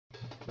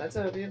That's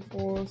a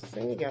beautiful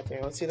thing you got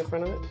there. Let's see the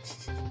front of it.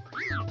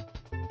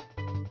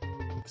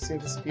 See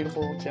this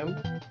beautiful gem?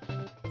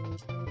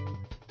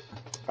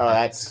 Oh,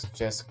 that's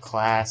just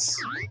class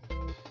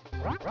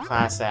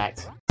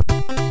act.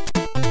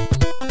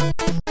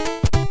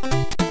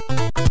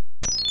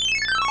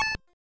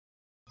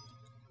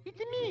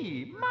 It's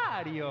me,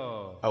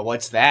 Mario. Oh,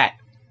 what's that?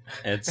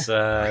 It's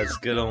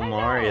good old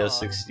Mario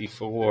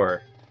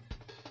 64.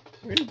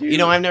 You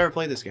know, I've never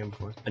played this game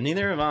before.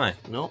 Neither have I.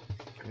 Nope.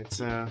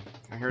 It's I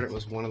heard it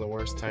was one of the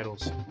worst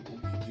titles.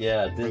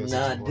 Yeah, didn't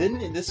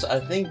it? This I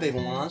think they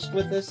launched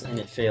with this and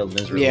it failed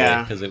miserably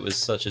because it was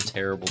such a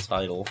terrible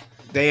title.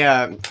 They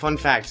fun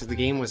fact, the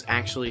game was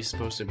actually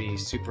supposed to be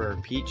Super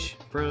Peach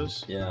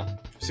Bros. Yeah.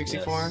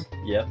 64.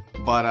 Yes. Yep.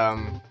 But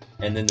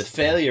and then the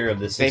failure of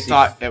the 64... They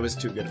thought that was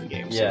too good of a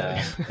game.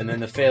 Yeah. So And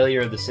then the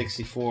failure of the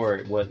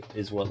 64 what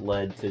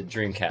led to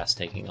Dreamcast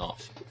taking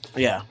off.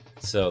 yeah.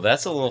 So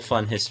that's a little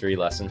fun history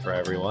lesson for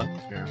everyone.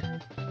 Yeah.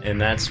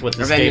 And that's what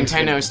this then game.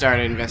 Nintendo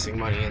started investing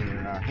money in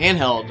their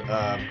handheld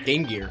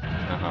Game Gear.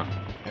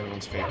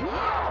 Everyone's favorite.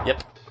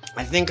 Yep.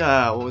 I think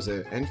what was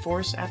it?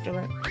 Enforce after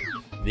that?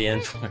 The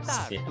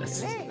Enforce.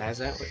 Yes. Is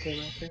that what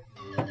came after?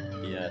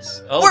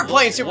 Yes. Oh, We're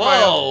playing Super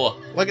Mario.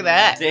 Whoa! Look at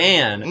that.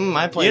 Dan.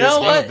 I played you this know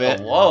game what? a bit.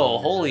 Whoa!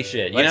 Holy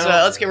shit!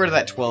 Let's get rid of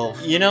that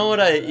 12. You know what?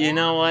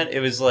 It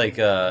was like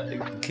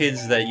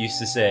kids that used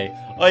to say,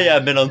 "Oh yeah,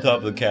 I've been on top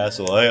of the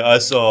castle. I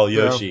saw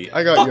Yoshi."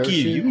 I got Fuck Yoshi.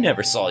 you! You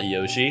never saw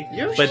Yoshi.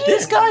 Yoshi? But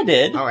this guy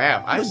did. Oh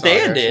yeah, I saw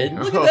Dan Yoshi. did.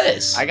 Look at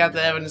this. I got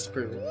the evidence to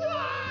prove it.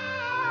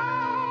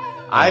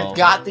 I've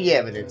got the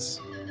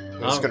evidence.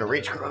 I'm just gonna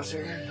reach across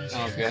here.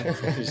 Okay.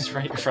 Just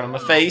right in front of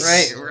my face.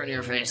 Right in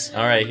your face.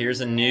 All right, here's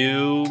a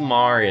new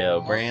Mario,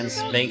 brand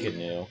spanking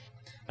new.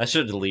 I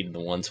should have deleted the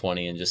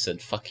 120 and just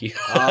said "fuck you."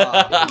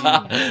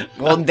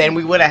 Well, then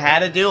we would have had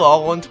to do all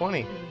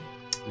 120.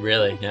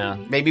 Really? Yeah.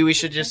 Maybe we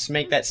should just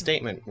make that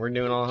statement. We're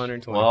doing all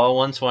 120. Well,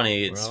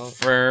 120. It's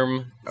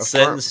firm,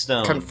 set in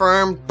stone.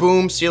 Confirmed.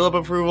 Boom. Seal of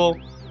approval.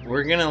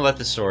 We're gonna let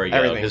the story go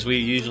Everything. because we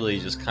usually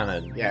just kind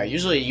of. Yeah.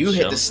 Usually you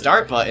hit the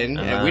start button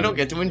and we don't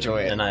get to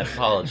enjoy it. And I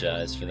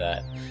apologize for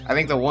that. I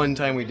think the one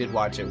time we did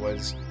watch it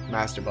was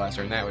Master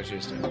Blaster, and that was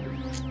just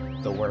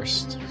the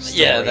worst.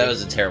 Story. Yeah, that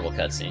was a terrible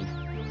cutscene.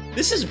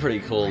 This is a pretty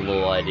cool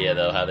little idea,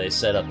 though, how they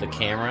set up the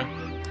camera.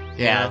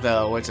 Yeah,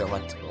 the what's it,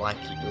 Lakitu?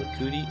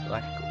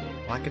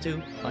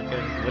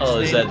 Oh,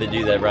 is that the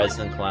dude that rides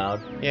on Cloud?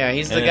 Yeah,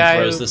 he's And the then guy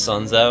throws who... the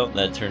suns out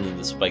that turn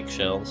into spike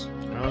shells.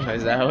 Oh,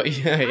 is that what?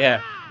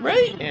 Yeah.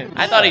 Right? Yeah.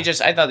 I thought they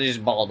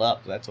just balled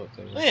up. That's what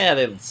they... Yeah,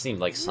 they seemed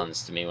like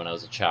suns to me when I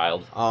was a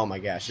child. Oh my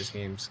gosh, this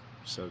game's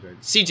so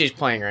good. CJ's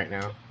playing right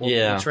now.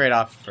 Yeah. We'll trade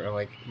off for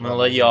like... I'm gonna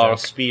let y'all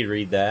speed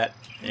read that.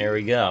 There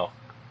we go.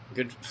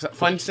 Good.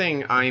 Fun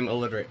thing, I'm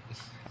illiterate.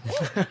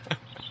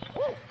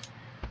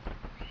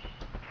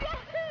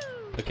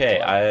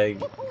 Okay, I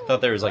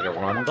thought there was like a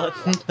run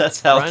button.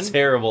 That's how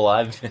terrible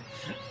I've been.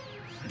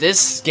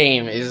 This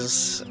game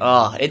is...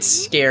 it's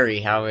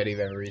scary how many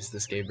memories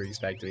this game brings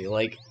back to me.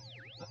 Like...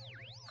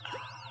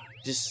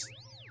 Just...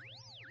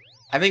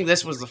 I think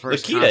this was the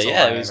first Lakita,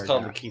 yeah, I it was ever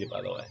called got. Lakita,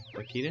 by the way.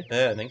 Lakita?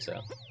 Yeah, I think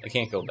so. I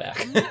can't go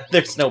back.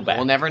 There's no back.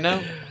 We'll never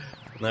know.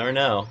 Never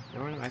know.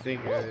 I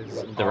think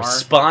it's The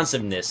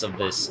responsiveness of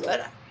this.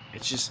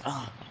 It's just...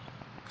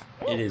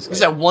 It is good.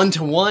 It's at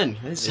 1-to-1.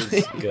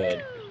 It's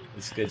good.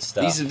 It's good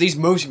stuff. These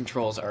motion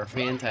controls are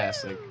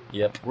fantastic.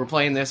 Yep. We're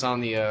playing this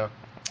on the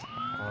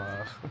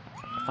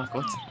fuck,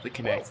 what's the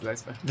Kinect?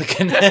 That's the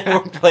Kinect.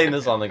 We're playing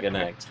this on the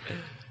Kinect.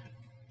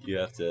 You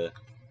have to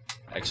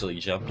actually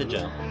jump to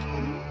jump.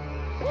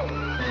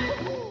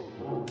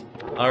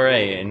 All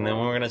right, and then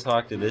we're gonna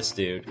talk to this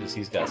dude because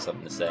he's got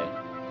something to say.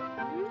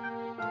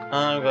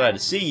 I'm glad to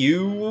see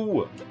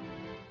you.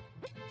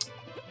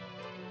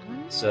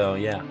 So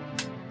yeah,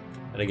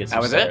 gotta get some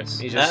that was stars.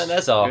 it?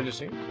 That's all. Good to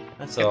see.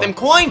 That's Get all. them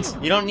coins!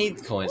 You don't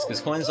need coins, because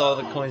coins, all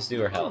the coins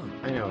do are health.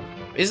 I know.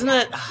 Isn't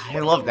that... I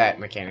love that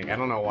mechanic. I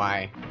don't know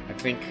why. I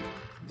think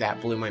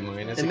that blew my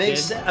mind as a It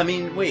makes kid. sense. I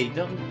mean, wait,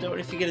 don't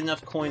if you get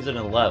enough coins in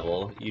a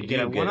level, you get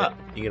a one-up.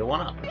 You get a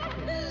 1-up.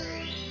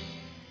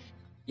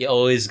 You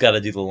always got to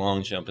do the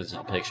long jump as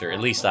a picture. At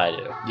least I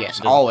do.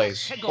 Yes,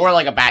 always. Or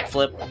like a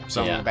backflip.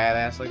 Something Yeah.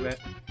 badass like that.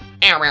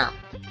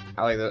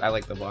 I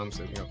like the bombs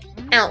that, you know.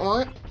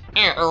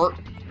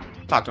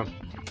 Talk to him.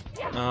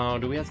 Oh,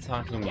 do we have to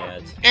talk to him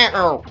yet?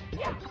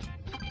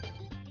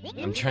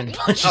 I'm trying to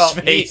punch his Oh,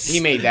 face.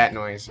 he made that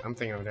noise. I'm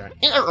thinking of that.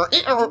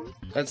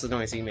 That's the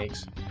noise he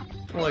makes.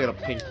 Look at a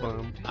pink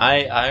bomb.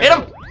 I Hit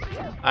him!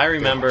 I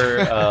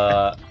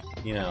remember,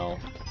 you know,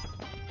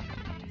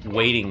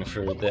 waiting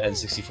for the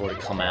N64 to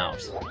come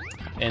out,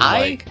 and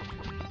like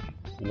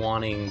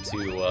wanting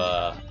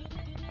for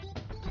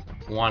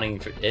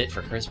it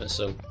for Christmas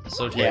so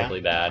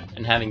terribly bad,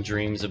 and having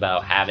dreams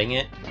about having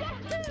it,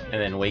 and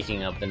then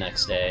waking up the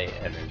next day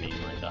and then being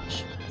like, oh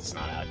shit, it's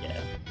not out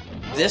yet.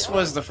 This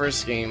was the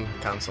first game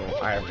console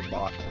I ever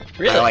bought.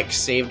 Really? I like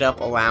saved up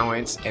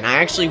allowance, and I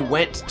actually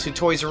went to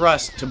Toys R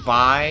Us to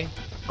buy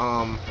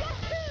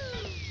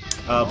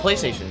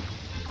PlayStation,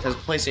 because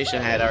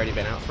PlayStation had already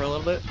been out for a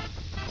little bit.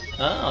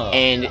 Oh.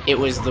 and it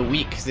was the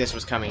week this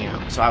was coming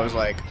out. So I was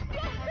like,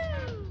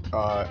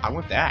 I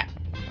want that.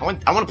 I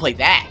want to play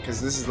that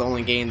because this is the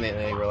only game that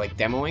they were like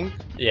demoing,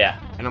 Yeah.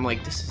 and I'm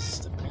like, this is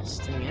the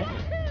best thing ever.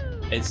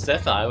 It's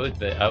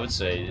definitely. I would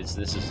say this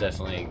is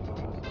definitely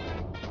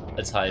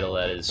a title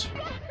that is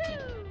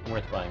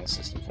worth buying a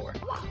system for.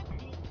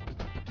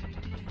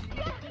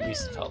 At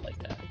least it felt like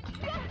that.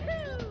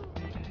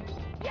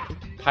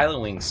 Pilot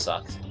Wings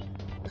sucked.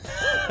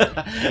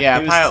 Yeah,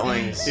 It was- Pilot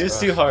Wings. It was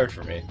too hard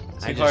for me.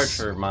 I Too hard just-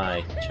 for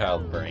my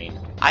child brain.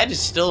 I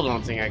just still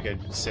don't think I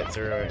could sit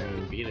through it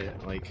and beat it.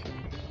 Like,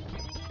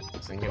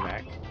 thinking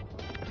back.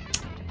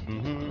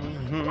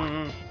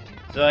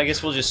 So I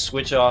guess we'll just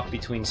switch off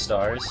between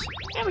stars.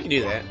 Yeah, we can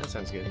do that. That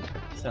sounds good.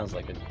 Sounds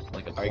like a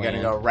Are plan. you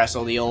gonna go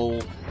wrestle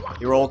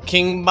your old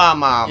King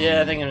Babam?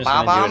 Yeah, I think I'm just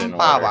gonna do it in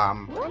order.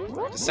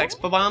 Babam. The Sex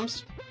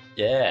Babams?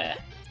 Yeah,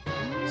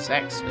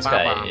 Sex this Babams.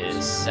 guy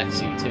is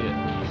sexy too.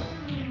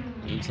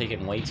 You're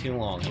taking way too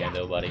long here,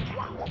 though, buddy.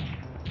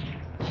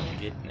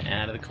 Getting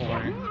out of the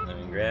corner. Let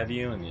me grab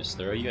you and just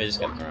throw you. I just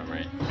gotta throw him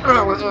right.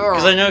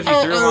 Because I know if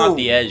you threw him off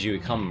the edge, you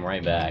would come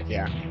right back.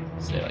 Yeah.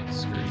 Say like,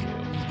 screw you.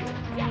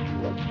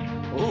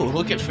 Ooh,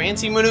 look at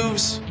fancy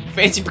maneuvers.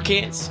 Fancy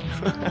pants.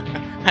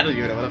 I don't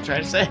even know what I'm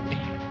trying to say.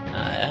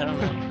 I don't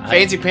know.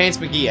 Fancy Pants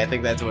McGee, I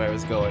think that's where I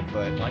was going,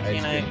 but Why I can't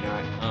just I? did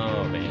not.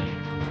 Oh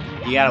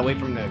man. You gotta wait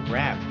for him to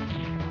grab.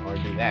 Or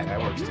do that. That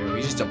works too.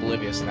 He's just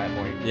oblivious at that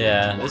point.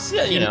 Yeah, this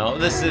you know,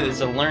 this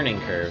is a learning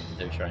curve that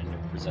they're trying to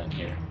present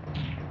here.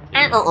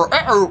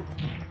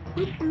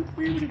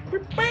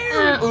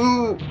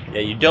 Yeah,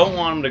 you don't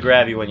want him to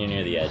grab you when you're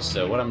near the edge.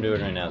 So what I'm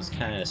doing right now is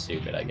kind of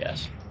stupid, I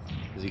guess,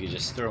 because you could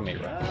just throw me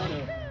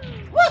right.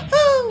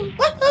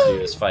 Woohoo! Do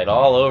this fight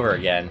all over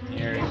again.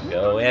 Here we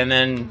go, and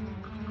then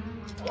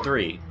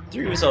 3.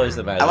 3 was always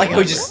the magic. I like how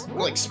he number. just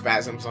like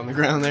spasms on the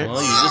ground there.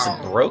 Well, you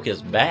just broke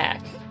his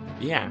back.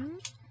 Yeah.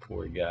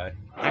 Poor guy.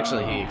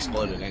 Actually, he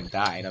exploded and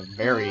died a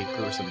very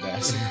gruesome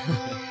death.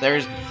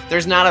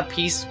 there's not a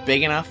piece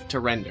big enough to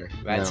render.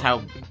 That's No.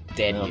 how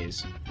dead No. he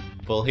is.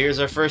 Well, here's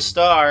our first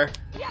star.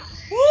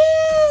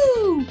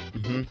 Woo!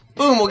 Mhm.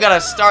 Boom! We got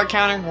a star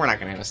counter. We're not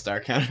gonna have a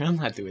star counter. I'm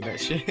not doing that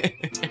shit.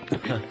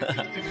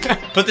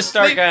 Put the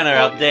star counter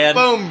up, Dan.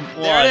 Boom!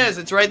 There One. it is.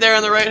 It's right there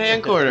in the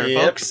right-hand corner,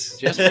 Yep. folks.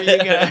 Just for you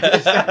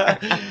guys.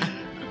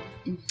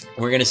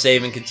 We're gonna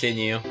save and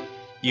continue.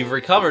 You've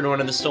recovered one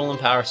of the stolen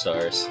power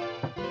stars.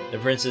 The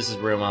princess's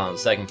room on the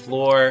 2nd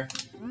floor.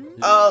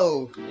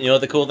 Oh. You know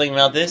what the cool thing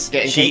about this?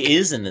 Getting She cake?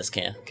 is in this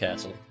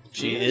castle.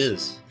 She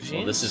is. She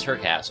Well, is? this is her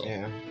castle.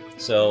 Yeah.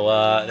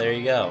 So there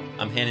you go.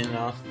 I'm handing it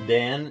off to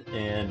Dan,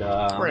 and We're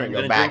I'm gonna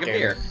go back drink a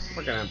beer.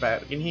 We're gonna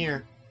back in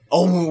here.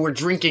 Oh, we're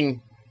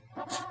drinking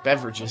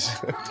beverages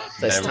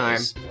this time.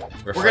 Beverages.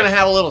 We're gonna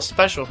have a little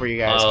special for you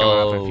guys coming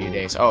up in a few Oh.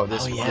 days. Oh,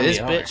 this Oh, yeah, this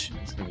we are. bitch.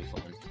 It's gonna be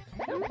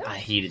fun. I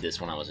hated this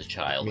when I was a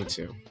child. Me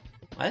too.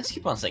 I just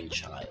keep on saying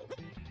child.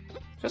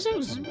 Cause it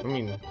was, I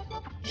mean,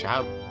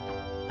 child.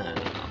 I don't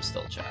know, I'm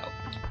still a child.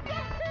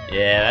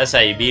 Yeah, that's how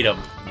you beat them.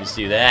 Just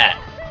do that.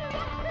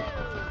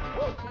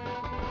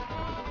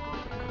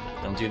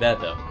 Don't do that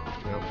though.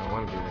 No, I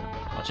want to do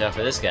that. Watch out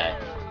for this guy.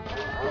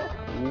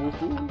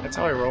 That's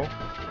how I roll.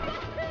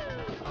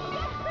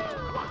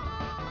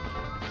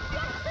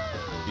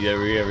 You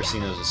ever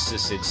seen those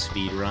assisted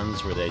speed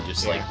runs where they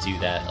just like do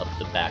that up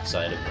the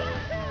backside of the?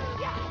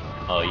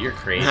 Oh, you're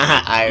crazy.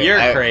 You're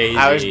crazy.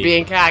 I was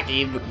being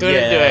cocky, but couldn't do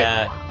it.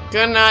 Yeah.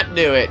 Could not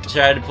do it.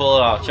 Tried to pull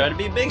it off. Tried to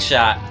be a big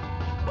shot.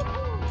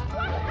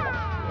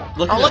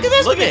 Look Oh, at look him. at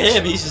this Look bitch. at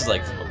him. He's just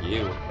like, fuck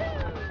you.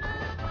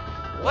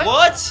 What?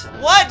 What?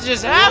 What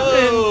just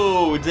happened?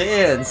 Whoa,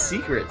 Dan,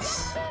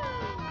 secrets.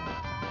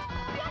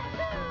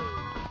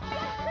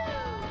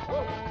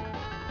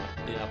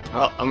 Yeah.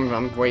 Oh,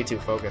 I'm way too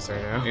focused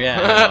right now.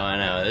 Yeah, I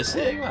know. This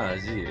come on,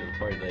 this is you.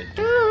 Part of the-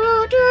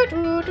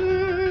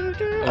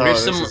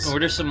 Oh,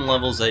 What are some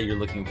levels that you're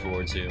looking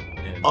forward to?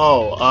 in-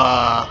 all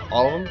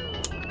of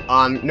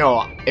them?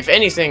 No. If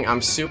anything,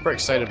 I'm super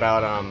excited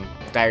about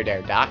Dire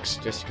Dire Docks,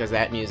 just because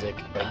that music,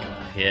 like,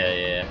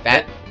 yeah.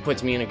 that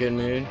puts me in a good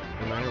mood,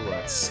 no matter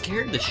what.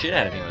 Scared the shit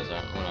out of me when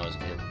I was a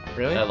kid.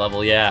 Really? That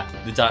level, yeah.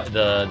 The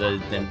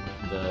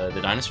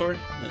dinosaur?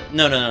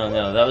 No.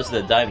 That was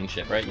the diving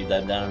ship, right? You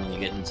dive down and you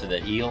get into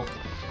the eel,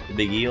 the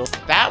big eel.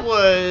 That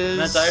was.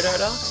 Isn't that Dire Dire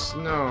Docks?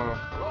 No.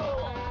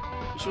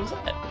 Which one's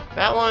that?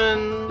 That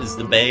one. Is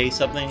the bay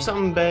something?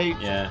 Something Bay.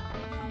 Yeah.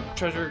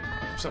 Treasure.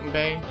 Something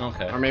Bay.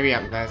 Okay. Or maybe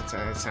that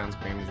sounds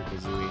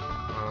Banjo-Kazooie.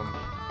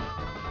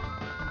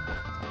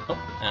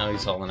 Oh, now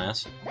he's hauling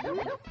ass.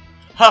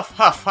 Huff,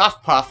 huff,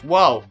 huff, puff.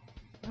 Whoa.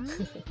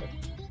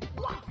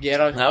 Get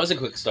on. That was a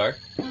quick start.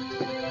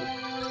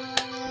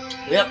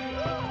 Yep.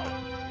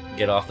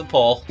 Get off the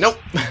pole. Nope.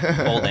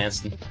 Pole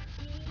dancing.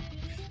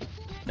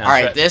 Now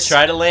Alright, this-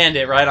 Try to land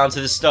it right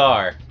onto the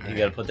star. You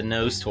gotta put the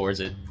nose towards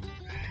it.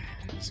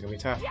 This is gonna be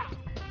tough.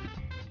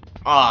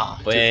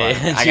 Ah, Wait,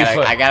 too far. too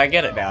far. I gotta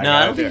get it now. No,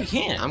 I don't think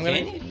you can. I'm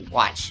Can gonna you?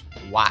 watch.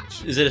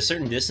 Is it a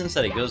certain distance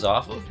that it goes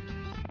off of?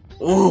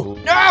 Ooh. Ooh.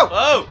 No!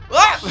 Oh!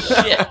 Ah!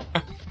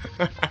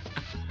 Shit!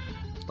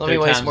 Let me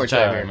waste more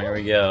time here. Here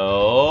we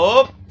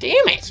go.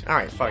 Damn it! All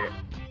right, fuck it.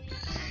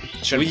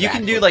 Well, you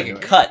can do like a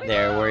cut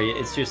there, where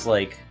it's just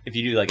like if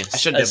you do like a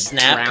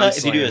snap cut.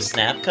 If you do a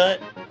snap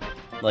cut,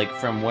 like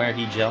from where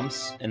he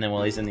jumps, and then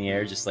while he's in the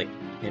air, just like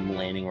him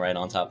landing right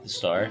on top of the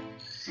star.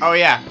 Oh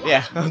yeah,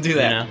 yeah, I'll do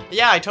that. You know?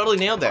 Yeah, I totally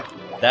nailed that.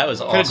 That was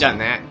awesome. Could have done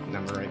that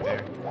number right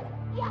there.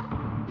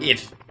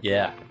 If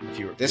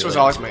you were. This was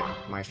always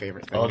my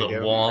favorite thing to the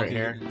do. wall Right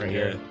here, right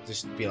here. Yeah.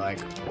 Just be like,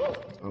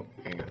 oh,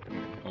 hang on.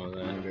 What was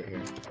Let me that? do it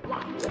here.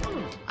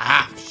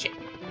 Ah, shit.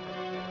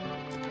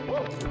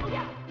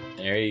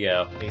 There you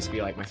go. It used to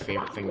be like my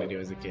favorite thing to do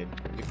as a kid.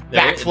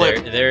 There-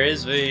 Backflip. there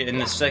is in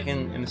the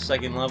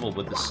second level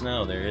with the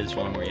snow. There is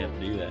one where you have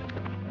to do that.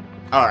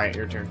 All right,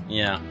 your turn.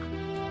 Yeah.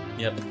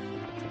 Yep.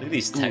 Look at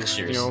these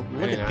textures. you know, Look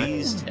maybe at not.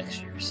 these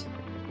textures.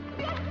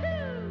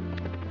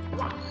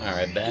 All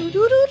right, back.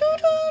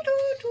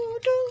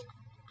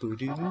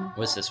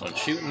 What's this one?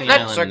 Shooting the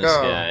Let's island in the go.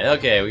 sky.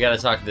 Okay, we gotta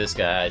talk to this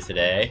guy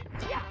today.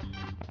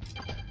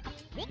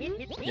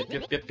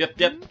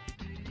 Yep.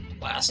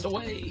 Blast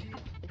away.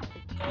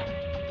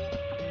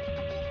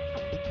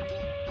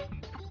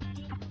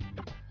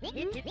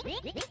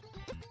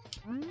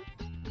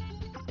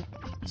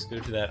 Let's go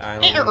to that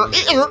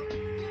island.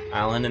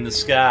 Island in the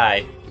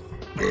sky.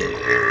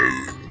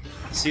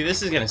 See,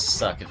 this is gonna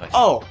suck if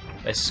Oh,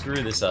 I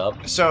screw this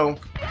up. so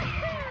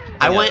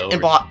I got went over.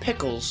 and bought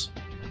pickles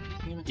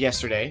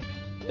yesterday.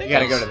 You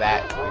gotta go to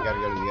that. You gotta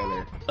go to the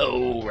other.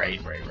 Oh,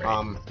 right.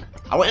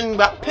 I went and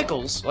got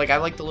pickles. Like, I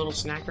like the little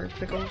snacker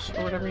pickles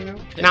or whatever, you know?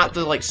 Not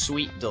the, like,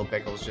 sweet dill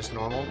pickles, just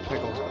normal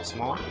pickles, but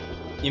small.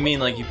 You mean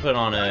like you put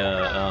on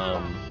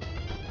a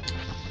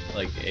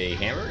like a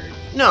hamburger?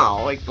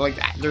 No, like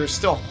that. They're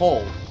still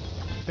whole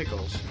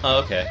pickles, Oh,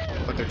 okay.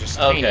 but they're just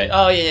tiny. Okay.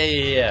 Oh,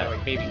 yeah. They're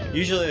like baby pickles.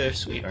 Usually they're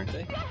sweet, aren't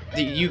they?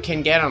 You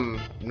can get them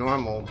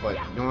normal, but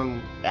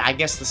I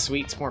guess the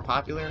sweet's more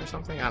popular or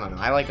something. I don't know.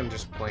 I like them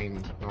just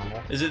plain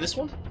normal. Is it this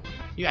one?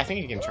 Yeah, I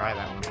think you can try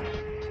that one.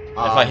 If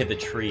I hit the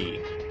tree,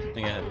 I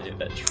think I have to hit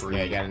that tree.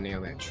 Yeah, you gotta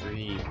nail that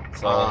tree.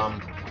 So,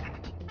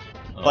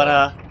 But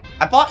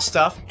I bought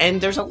stuff,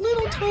 and there's a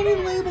little tiny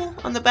label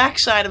on the back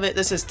side of it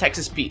that says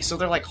Texas Pete, so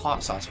they're like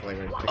hot sauce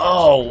flavored pickles.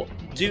 Oh,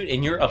 dude,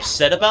 and you're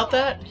upset about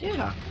that?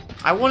 Yeah.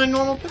 I wanted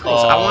normal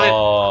pickles. I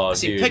wanted.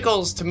 See, dude.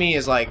 pickles to me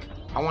is like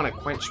I want to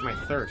quench my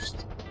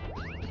thirst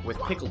with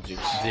pickle juice.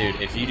 Dude,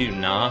 if you do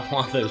not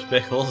want those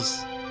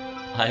pickles,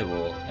 I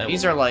will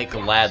These are like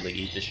gladly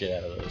eat the shit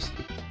out of those.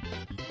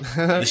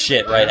 The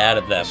shit right out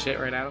of them. Shit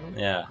right out of them.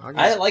 Yeah. I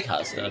guess- I like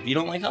hot stuff. You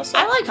don't like hot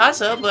stuff? I like hot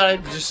stuff, but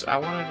I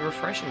wanted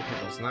refreshing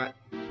pickles, not.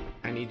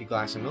 I need a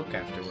glass of milk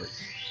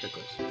afterwards.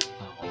 Pickles.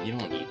 Oh, you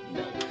don't need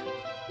milk.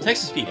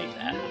 Texas Pete ain't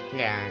that.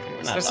 Yeah,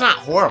 it's Not not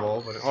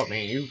horrible, but oh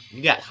man, you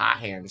got hot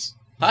hands.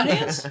 Hot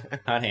hands?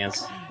 Hot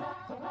hands.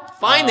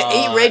 Find the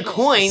 8 red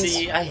coins.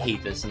 See, I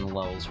hate this in the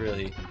levels,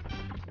 really.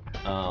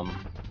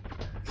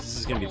 This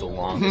is gonna be the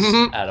longest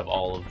out of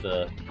all of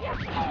the.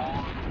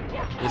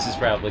 This is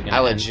probably gonna. I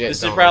legit This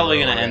is don't probably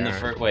know gonna where end the they are.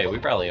 first. Wait, we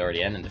probably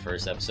already ended the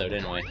first episode,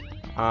 didn't we?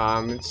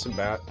 It's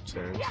about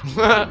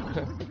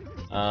to.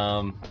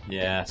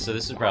 Yeah. So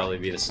this would probably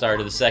be the start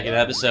of the second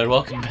episode.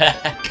 Welcome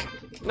back.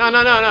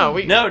 No.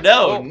 We No,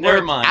 well, never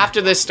we're- mind.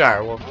 After this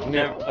star, well,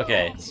 Never,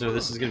 okay, so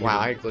this is gonna be. wow,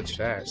 the- I glitched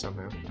that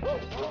somehow.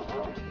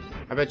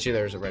 I bet you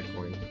there's a red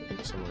coin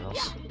somewhere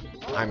else.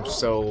 I'm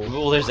so.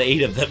 Well, there's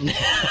 8 of them now.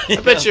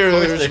 I bet you Of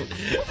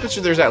course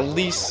there's at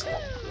least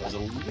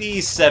there's at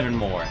least 7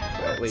 more.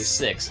 at least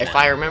 6. If now.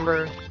 I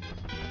remember,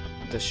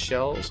 the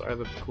shells are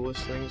the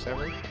coolest things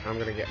ever. I'm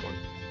gonna get one.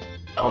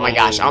 Oh my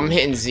gosh, I'm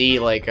hitting Z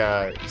like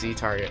Z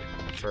target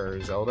for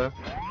Zelda.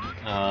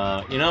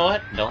 You know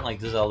what? Don't like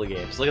the Zelda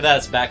games. Look at that,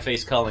 it's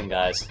backface culling,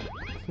 guys.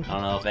 I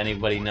don't know if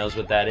anybody knows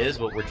what that is,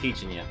 but we're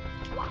teaching you.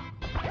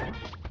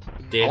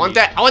 Dandy. I want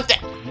that.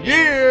 Dan, do you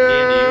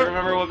Yeah.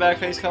 remember what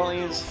backface culling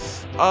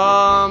is?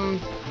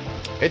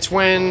 It's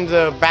when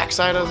the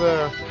backside of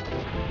the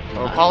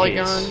Nice.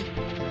 polygon.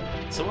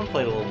 Someone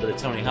played a little bit of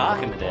Tony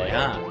Hawk in the day,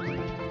 huh?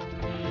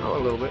 Oh, a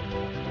little bit.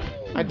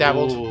 I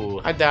dabbled. Ooh,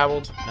 I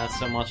dabbled. not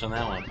so much on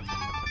that one.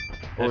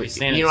 Well, If you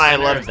stand you in know the I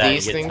center love of that,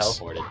 these you get things?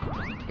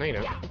 teleported. No, you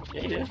don't.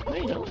 Yeah, you do. No,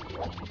 you don't.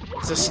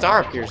 It's a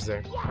star appears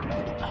there.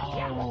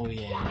 Oh,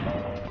 yeah.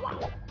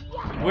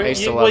 I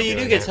used to Well, love you do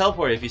doing get that.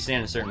 teleported if you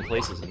stand in certain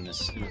places in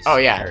this Oh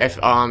yeah, area. if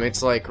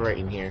it's like right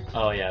in here.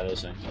 Oh, yeah,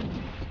 those things.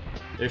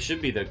 There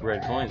should be the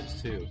red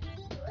coins, too.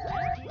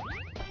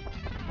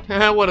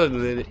 What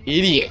an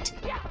idiot!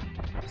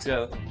 Let's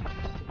go.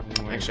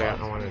 Actually,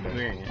 I wanted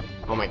to.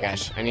 Oh my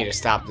gosh, I need to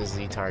stop the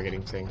Z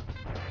targeting thing.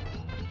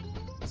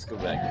 Let's go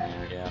back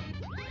in there, yeah.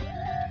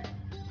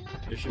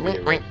 There should be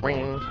a Ring, red ring, coin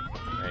ring.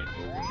 right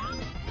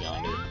over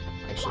yonder.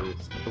 Actually,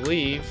 I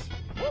believe.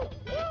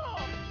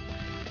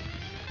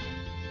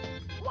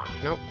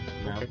 Nope.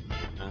 No, Okay.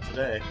 not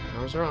today.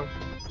 I was wrong.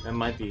 That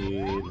might be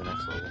the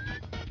next level.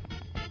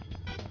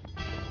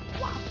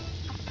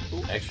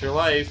 Ooh, extra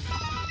life.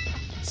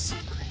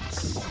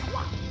 Secrets.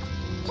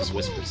 Just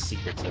whisper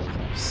secrets every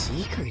time.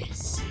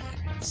 Secrets.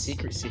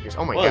 Secrets.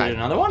 Oh my Whoa, there's god.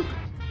 another one?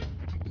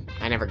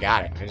 I never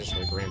got it. I just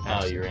like ran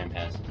past. Oh, it. you ran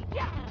past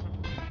it.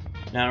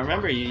 Now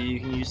remember, you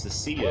can use the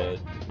C to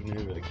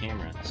maneuver the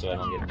camera, so I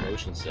don't get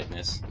motion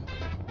sickness.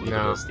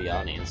 No. It's the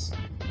audience.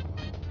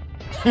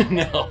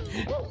 No,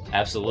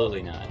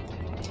 absolutely not.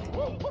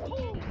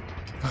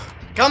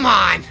 Come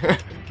on!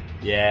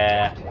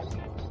 Yeah.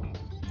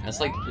 That's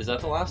like, is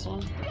that the last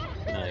one?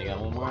 No, you got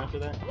one more after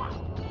that?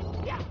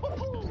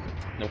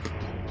 Nope.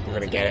 I'm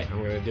gonna get it. I'm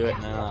gonna do it.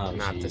 No,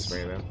 Not jeez. this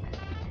way though.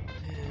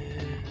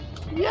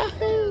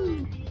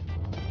 Yahoo!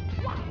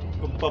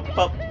 Up, up,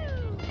 up.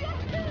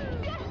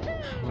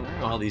 Where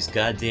are all these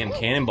goddamn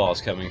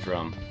cannonballs coming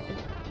from?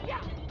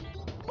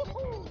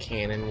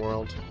 Cannon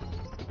World.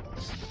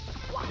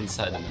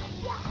 Inside the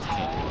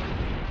mountain.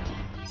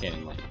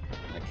 Cannon Lane.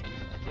 Not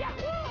Cannon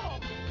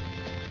Lane.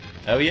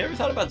 Have you ever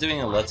thought about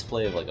doing a let's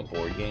play of like a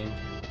board game?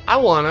 I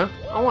wanna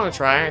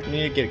try. I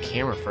need to get a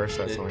camera first.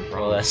 That's the only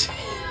problem. Well, that's.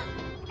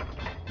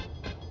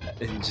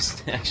 And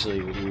just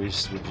actually, we would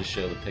just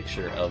show the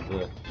picture of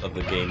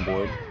the game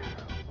board.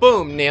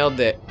 Boom! Nailed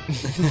it.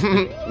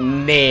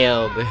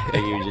 Nailed it. Like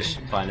you would just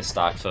find a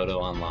stock photo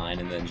online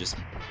and then just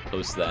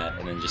post that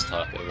and then just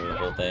talk over the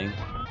whole thing.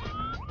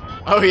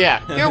 Oh yeah.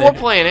 Here we're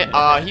playing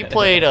it. He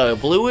played a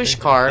bluish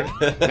card.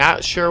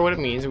 Not sure what it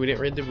means. We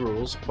didn't read the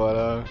rules,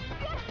 but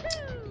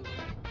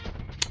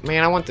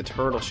man, I want the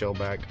turtle shell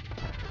back.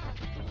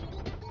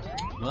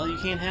 Well, you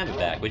can't have it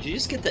back. Would you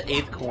just get the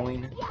 8th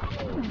coin?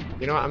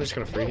 You know what? I'm just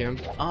gonna free him.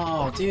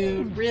 Oh,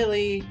 dude,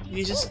 really?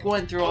 You just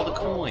went through all the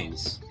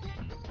coins.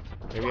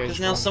 Maybe I Because just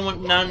now won't.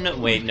 someone, no,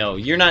 wait, no,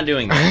 you're not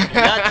doing that.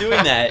 You're not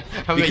doing that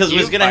I'll make because you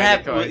what's gonna find the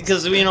happen? coins.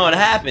 Because we know what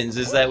happens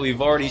is that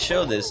we've already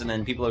showed this, and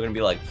then people are gonna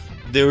be like,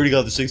 "They already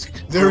got the 6.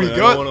 They already I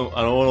got- don't want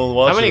to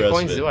watch How many the rest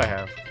coins of it." do I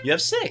have? You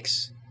have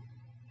 6.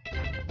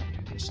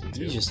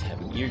 Two.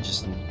 You're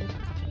just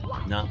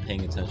not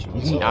paying attention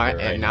whatsoever Not,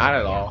 right not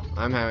at all.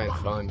 I'm having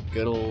fun.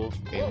 Good old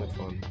family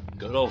fun. now.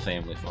 Good old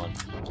family fun.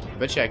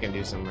 Bet you I can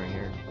do something right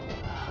here.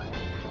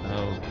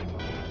 Oh.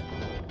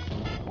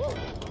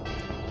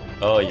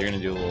 Oh, you're gonna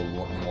do a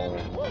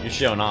little. You're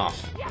showing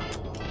off.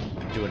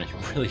 You're doing a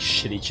really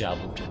shitty job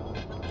of it.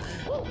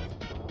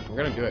 I'm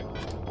gonna do it.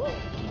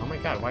 Oh my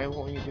god, why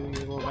won't you do your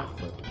little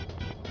backflip?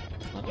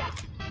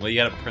 Well, you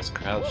gotta press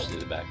crouch to do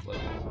the backflip.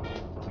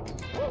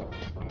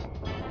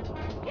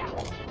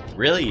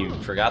 Really? You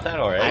forgot that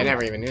already? I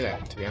never even knew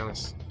that, to be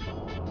honest.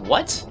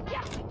 What?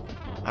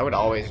 I would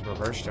always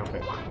reverse jump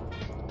it.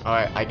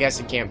 Alright, I guess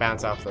you can't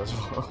bounce off those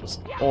walls.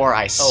 Or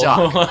I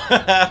suck.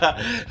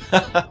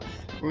 Oh.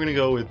 We're gonna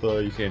go with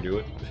you can't do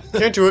it.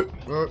 Can't do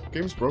it.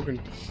 Game's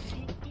broken.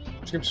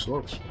 This game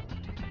sucks.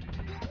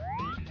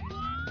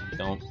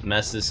 Don't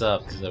mess this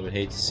up, because I would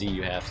hate to see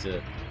you have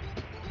to.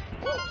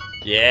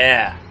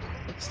 Yeah.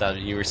 Stop.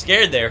 You were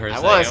scared there for a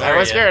second. I weren't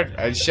was ya? scared.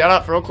 I'd shut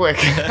up real quick.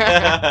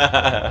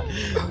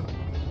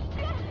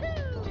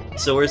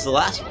 So where's the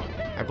last one?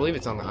 I believe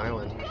it's on the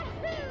island.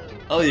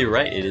 Oh, you're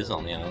right. It is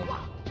on the island.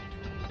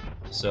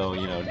 So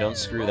don't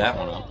screw that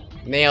one up.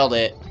 Nailed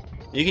it.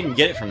 You can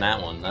get it from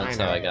that one. That's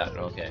I how know. I got it.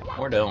 Okay.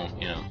 Or don't.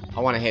 I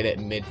want to hit it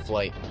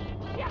mid-flight.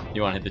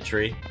 You want to hit the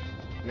tree?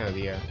 No,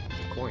 the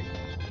coin.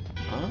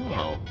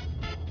 Oh.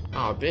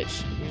 Oh,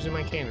 bitch. Using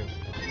my cannon.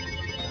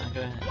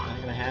 Not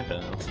gonna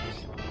happen.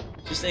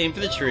 Just aim for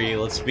the tree.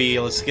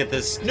 Let's get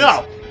this.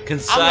 No!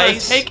 Concise. I'm gonna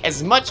take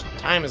as much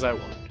time as I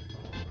want.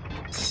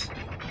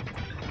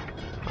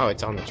 Oh,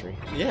 it's on the tree.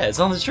 Yeah, it's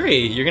on the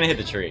tree. You're gonna hit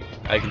the tree.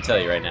 I can tell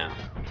you right now.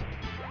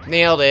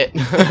 Nailed it.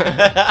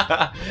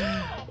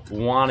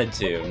 Wanted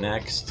to.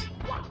 Next.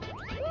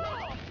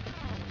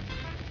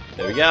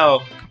 There we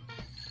go.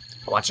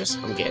 Watch this.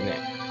 I'm getting it.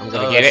 I'm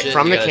gonna Oh, get it shit,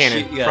 from you the gotta cannon.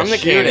 shoot- you gotta From the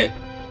shoot cannon. it.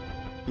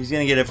 He's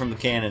gonna get it from the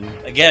cannon.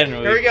 Again,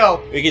 Here we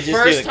go. We could just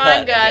First do the time,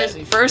 cut guys.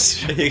 again.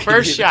 First You could do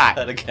first the shot.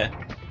 cut again.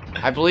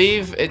 I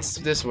believe it's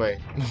this way.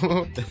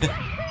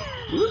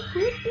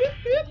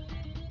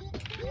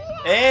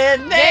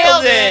 And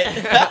nailed it!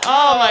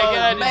 Oh my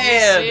god,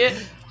 man. did you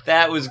see it?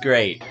 That was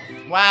great.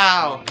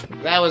 Wow,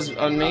 that was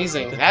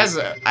amazing.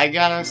 I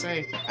gotta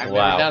say, I've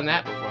Wow. never done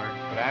that before,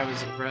 but I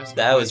was impressed.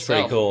 That with was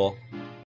pretty myself. cool.